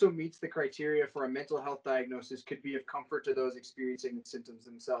who also meets the criteria for a mental health diagnosis could be of comfort to those experiencing the symptoms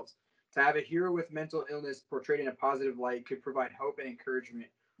themselves. To have a hero with mental illness portrayed in a positive light could provide hope and encouragement,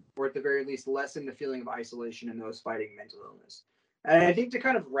 or at the very least lessen the feeling of isolation in those fighting mental illness. And I think to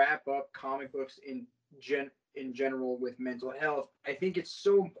kind of wrap up comic books in general with mental health, I think it's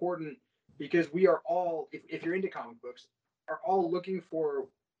so important because we are all, if you're into comic books, are all looking for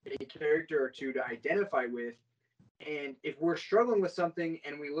a character or two to identify with. And if we're struggling with something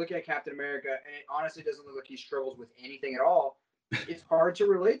and we look at Captain America and it honestly doesn't look like he struggles with anything at all, it's hard to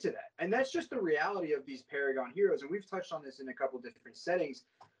relate to that. And that's just the reality of these Paragon heroes. And we've touched on this in a couple different settings.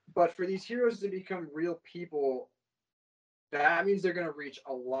 But for these heroes to become real people, that means they're going to reach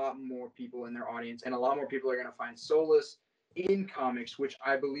a lot more people in their audience. And a lot more people are going to find solace in comics, which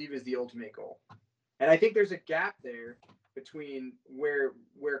I believe is the ultimate goal. And I think there's a gap there between where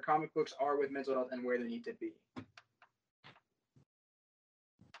comic books are with mental health and where they need to be.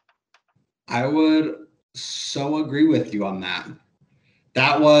 I would so agree with you on that.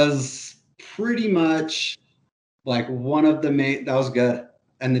 That was pretty much like one of the main. That was good,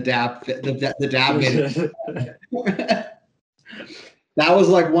 and the dab made it. That was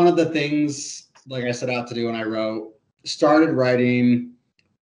like one of the things, like I set out to do when I started writing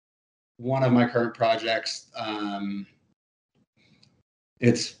one of my current projects.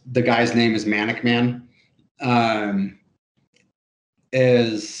 It's the guy's name is Manic Man.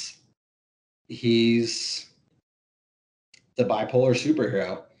 He's the bipolar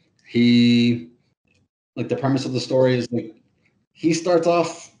superhero. The premise of the story is like he starts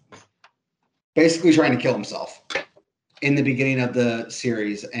off basically trying to kill himself in the beginning of the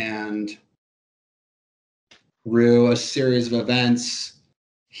series, and through a series of events,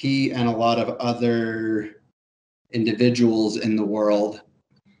 he and a lot of other individuals in the world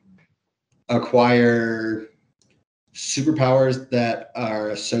acquire superpowers that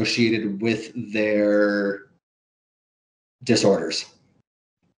are associated with their disorders.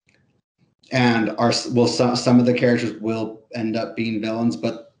 And some of the characters will end up being villains,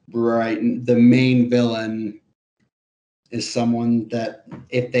 but the main villain is someone that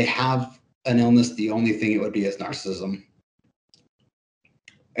if they have an illness, the only thing it would be is narcissism.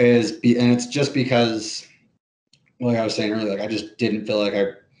 And it's just because, like I was saying earlier, like I just didn't feel like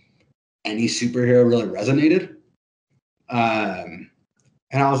any superhero really resonated.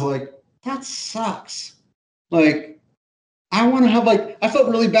 And I was like, that sucks. Like, I want to have I felt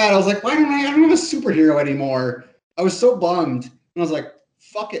really bad. I was like, I don't have a superhero anymore. I was so bummed. And I was like,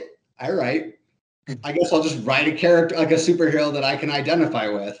 fuck it. All right. I guess I'll just write a character, like a superhero that I can identify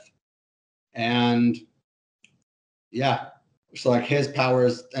with. And yeah, so like his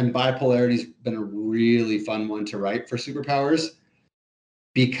powers and bipolarity's been a really fun one to write for superpowers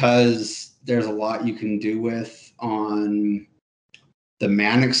because there's a lot you can do with on the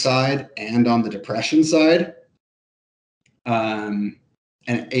manic side and on the depression side. And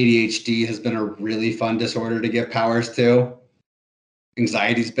ADHD has been a really fun disorder to give powers to.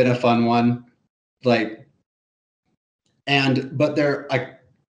 Anxiety's been a fun one. That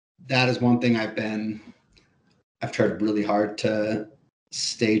is one thing I've tried really hard to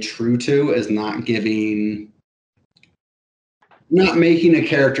stay true to, is not making a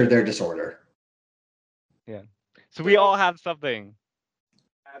character their disorder. Yeah. So we all have something.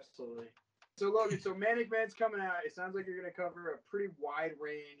 Absolutely. So Logan, Manic Man's coming out. It sounds like you're going to cover a pretty wide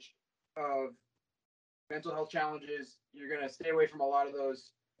range of mental health challenges. You're going to stay away from a lot of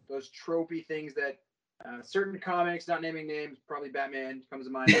those tropey things that certain comics, not naming names, probably Batman comes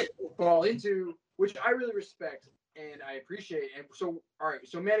to mind, fall into, which I really respect. and I appreciate it. And so, all right,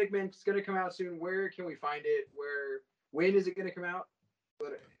 so Manic Man is going to come out soon. Where can we find it? When is it going to come out?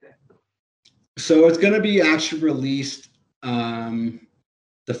 So it's going to be actually released.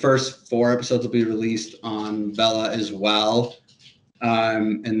 The first 4 episodes will be released on Bella as well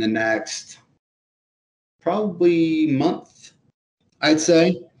in the next probably month, I'd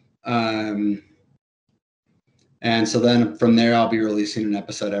say. And so then from there, I'll be releasing an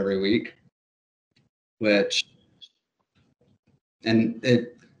episode every week,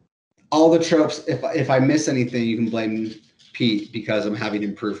 all the tropes, if I miss anything, you can blame Pete because I'm having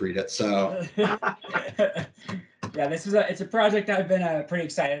him proofread it. So yeah, it's a project I've been pretty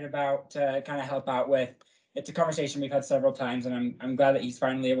excited about to kind of help out with. It's a conversation we've had several times, and I'm glad that he's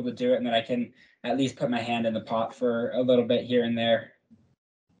finally able to do it, and that I can at least put my hand in the pot for a little bit here and there.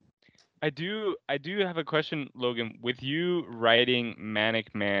 I do have a question, Logan. With you writing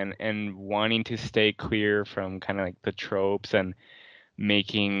Manic Man and wanting to stay clear from kind of like the tropes and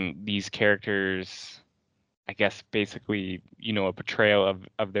making these characters, I guess, basically, a portrayal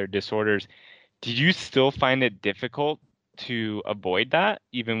of their disorders, did you still find it difficult to avoid that,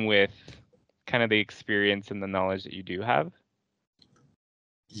 even with kind of the experience and the knowledge that you do have?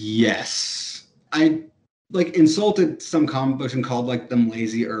 yes, I insulted some comic books and called them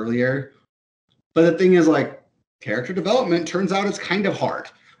lazy earlier. But the thing is, character development turns out it's kind of hard.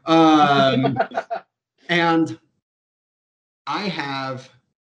 And I have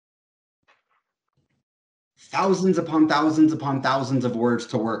thousands upon thousands upon thousands of words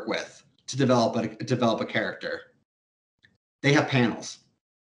to work with to develop a character. They have panels,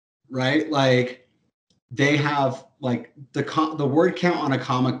 right? They have the word count on a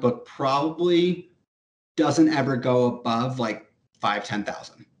comic book probably doesn't ever go above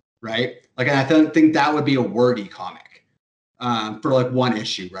 5,000-10,000, right? And I think that would be a wordy comic for one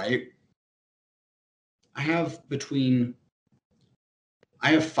issue, right? I have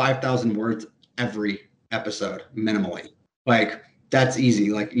 5,000 words every episode minimally. That's easy,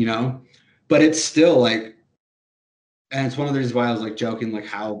 but it's still and it's one of the reasons why I was joking,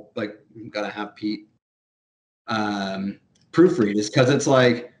 how I'm gonna have Pete proofread is because it's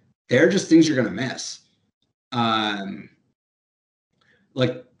they're just things you're gonna miss.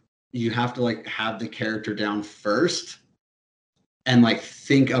 You have to have the character down first and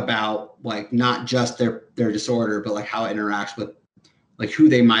think about not just their disorder, but how it interacts with who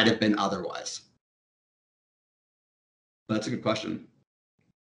they might have been otherwise. But that's a good question.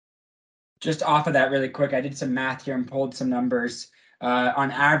 Just off of that really quick, I did some math here and pulled some numbers.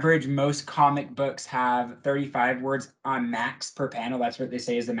 On average, most comic books have 35 words on max per panel. That's what they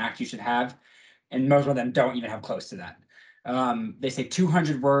say is the max you should have. And most of them don't even have close to that. They say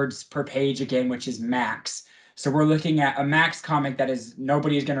 200 words per page again, which is max. So we're looking at a max comic that is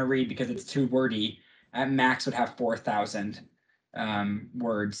nobody is going to read because it's too wordy. At max would have 4,000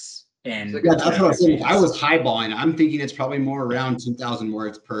 words in. Yeah, that's what I was saying. If I was highballing, I'm thinking it's probably more around 2,000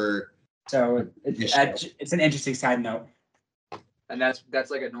 words per. So it's an interesting side note. And that's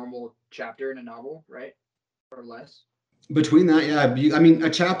a normal chapter in a novel, right? Or less? Between that, yeah. A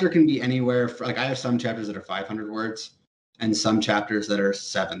chapter can be anywhere. I have some chapters that are 500 words and some chapters that are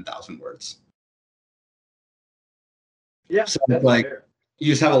 7,000 words. Yeah, so that's fair.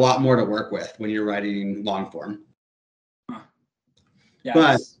 You just have a lot more to work with when you're writing long form. Yeah,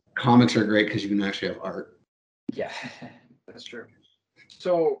 but comics are great because you can actually have art. Yeah, that's true.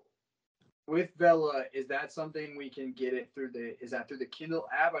 So with Bella, is that something we can get it through is that through the Kindle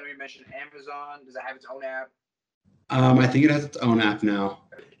app? I know you mentioned Amazon. Does it have its own app? I think it has its own app now.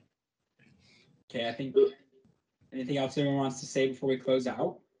 Okay, I think anything else anyone wants to say before we close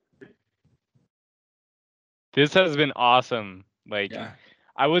out? This has been awesome. Yeah.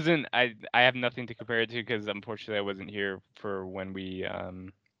 I have nothing to compare it to because unfortunately I wasn't here for when we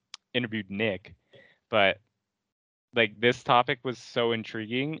interviewed Nick, but this topic was so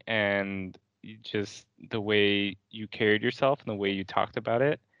intriguing, and just the way you carried yourself and the way you talked about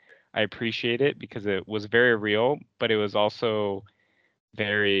it, I appreciate it because it was very real, but it was also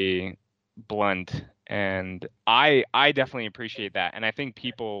very blunt, and I definitely appreciate that, and I think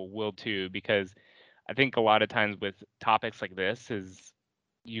people will too, because I think a lot of times with topics like this is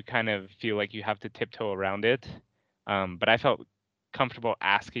you kind of feel like you have to tiptoe around it, but I felt comfortable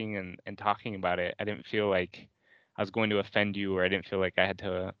asking and talking about it. I didn't feel like I was going to offend you, or I didn't feel like I had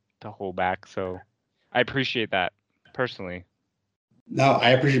to hold back. So I appreciate that personally. No, I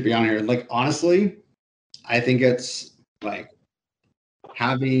appreciate being on here. Honestly, I think it's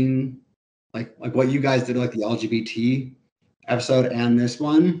having what you guys did, the LGBT episode and this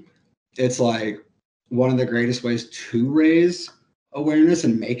one. It's one of the greatest ways to raise awareness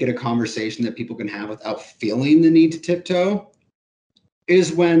and make it a conversation that people can have without feeling the need to tiptoe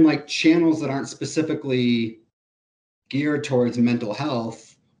is when like channels that aren't specifically geared towards mental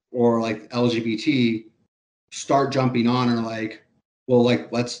health or like LGBT start jumping on or like, well,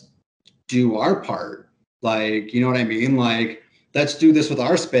 like, let's do our part. Like, you know what I mean? Like, let's do this with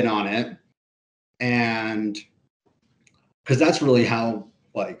our spin on it. And because that's really how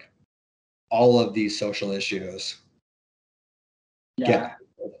like all of these social issues get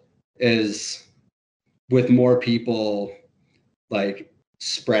is with more people like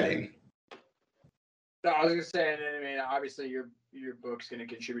spreading. No, I was gonna say, and I mean, obviously your book's gonna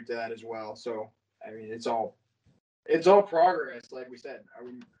contribute to that as well. So I mean, it's all progress, like we said. Are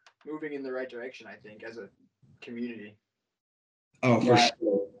we moving in the right direction? I think as a community. Oh, for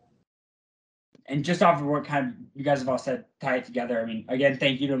sure. And just off of what kind of you guys have all said, tie it together. I mean, again,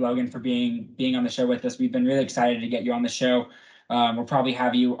 thank you to Logan for being on the show with us. We've been really excited to get you on the show. We'll probably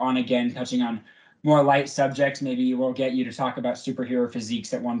have you on again, touching on more light subjects. Maybe we'll get you to talk about superhero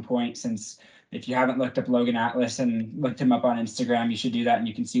physiques at one point, since if you haven't looked up Logan Atlas and looked him up on Instagram, you should do that, and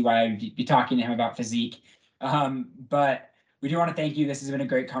you can see why I'd be talking to him about physique. But we do want to thank you. This has been a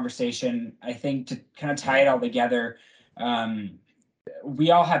great conversation. I think to kind of tie it all together,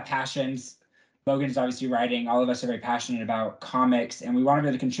 we all have passions. Logan's obviously writing. All of us are very passionate about comics, and we want to be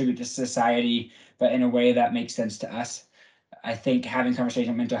able to contribute to society, but in a way that makes sense to us. I think having conversation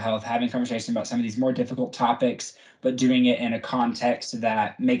about mental health, having conversation about some of these more difficult topics, but doing it in a context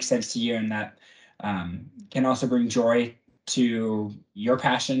that makes sense to you and that can also bring joy to your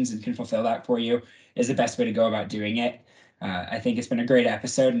passions and can fulfill that for you, is the best way to go about doing it. I think it's been a great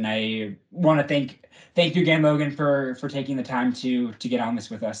episode, and I want to thank you again, Logan, for taking the time to get on this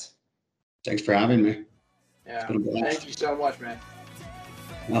with us. Thanks for having me. Yeah. Thank you so much, man.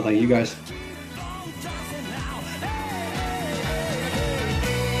 Well, thank you guys.